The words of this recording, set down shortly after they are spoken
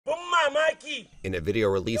In a video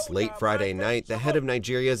released late Friday night, the head of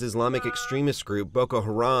Nigeria's Islamic extremist group, Boko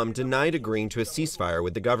Haram, denied agreeing to a ceasefire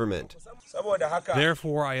with the government.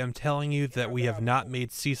 Therefore, I am telling you that we have not made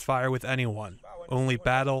ceasefire with anyone. Only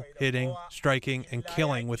battle, hitting, striking, and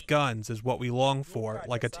killing with guns is what we long for,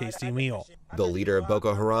 like a tasty meal. The leader of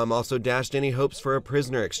Boko Haram also dashed any hopes for a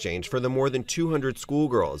prisoner exchange for the more than 200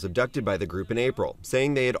 schoolgirls abducted by the group in April,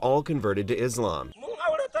 saying they had all converted to Islam.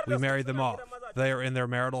 We married them off. They are in their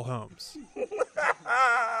marital homes.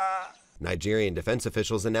 Nigerian defense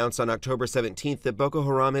officials announced on October 17th that Boko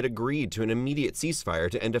Haram had agreed to an immediate ceasefire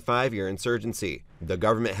to end a 5-year insurgency. The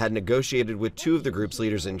government had negotiated with 2 of the group's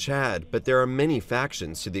leaders in Chad, but there are many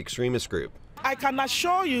factions to the extremist group. I can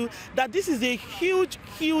assure you that this is a huge,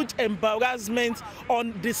 huge embarrassment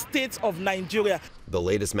on the state of Nigeria. The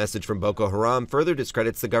latest message from Boko Haram further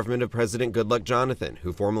discredits the government of President Goodluck Jonathan,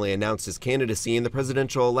 who formally announced his candidacy in the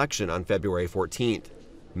presidential election on February 14th.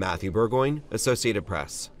 Matthew Burgoyne, Associated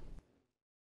Press.